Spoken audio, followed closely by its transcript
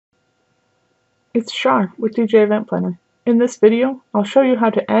It's Shar with DJ Event Planner. In this video, I'll show you how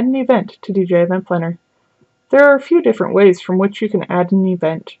to add an event to DJ Event Planner. There are a few different ways from which you can add an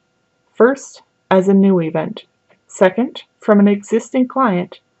event. First, as a new event. Second, from an existing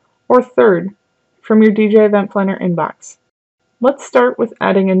client. Or third, from your DJ Event Planner inbox. Let's start with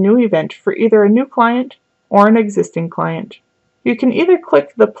adding a new event for either a new client or an existing client. You can either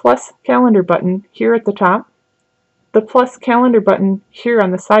click the plus calendar button here at the top, the plus calendar button here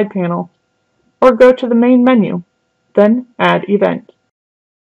on the side panel, or go to the main menu, then Add Event.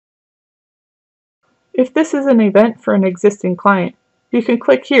 If this is an event for an existing client, you can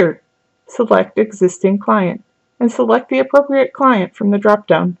click here, select Existing Client, and select the appropriate client from the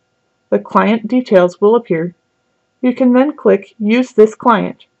drop-down. The client details will appear. You can then click Use this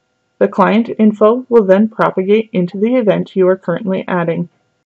client. The client info will then propagate into the event you are currently adding.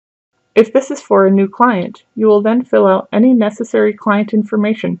 If this is for a new client, you will then fill out any necessary client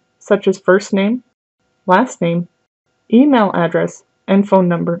information, such as first name, last name, email address, and phone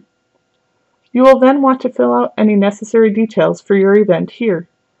number. You will then want to fill out any necessary details for your event here,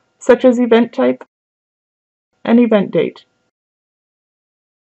 such as event type and event date.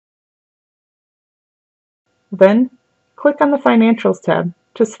 Then, click on the Financials tab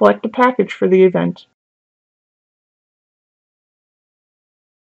to select a package for the event.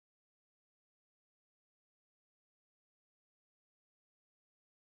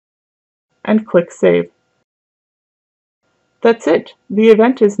 And click Save. That's it. The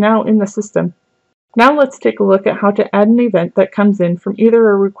event is now in the system. Now let's take a look at how to add an event that comes in from either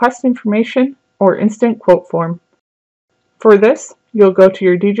a request information or instant quote form. For this, you'll go to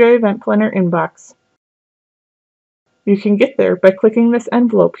your DJ Event Planner inbox. You can get there by clicking this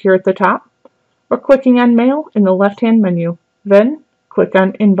envelope here at the top, or clicking on Mail in the left-hand menu. Then, click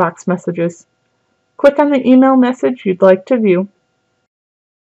on Inbox Messages. Click on the email message you'd like to view.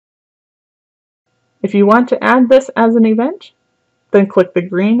 If you want to add this as an event, then click the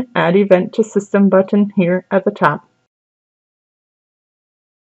green Add Event to System button here at the top.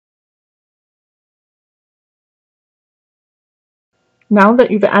 Now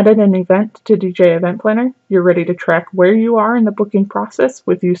that you've added an event to DJ Event Planner, you're ready to track where you are in the booking process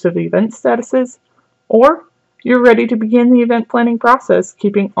with use of event statuses, or you're ready to begin the event planning process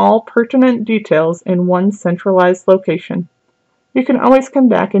keeping all pertinent details in one centralized location. You can always come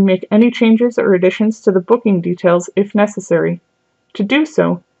back and make any changes or additions to the booking details if necessary. To do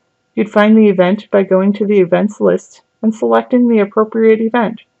so, you'd find the event by going to the Events list and selecting the appropriate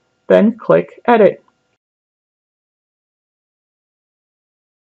event, then click Edit.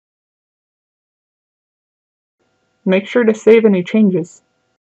 Make sure to save any changes.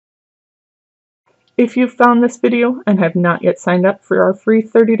 If you've found this video and have not yet signed up for our free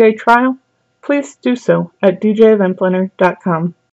 30-day trial, please do so at djeventplanner.com.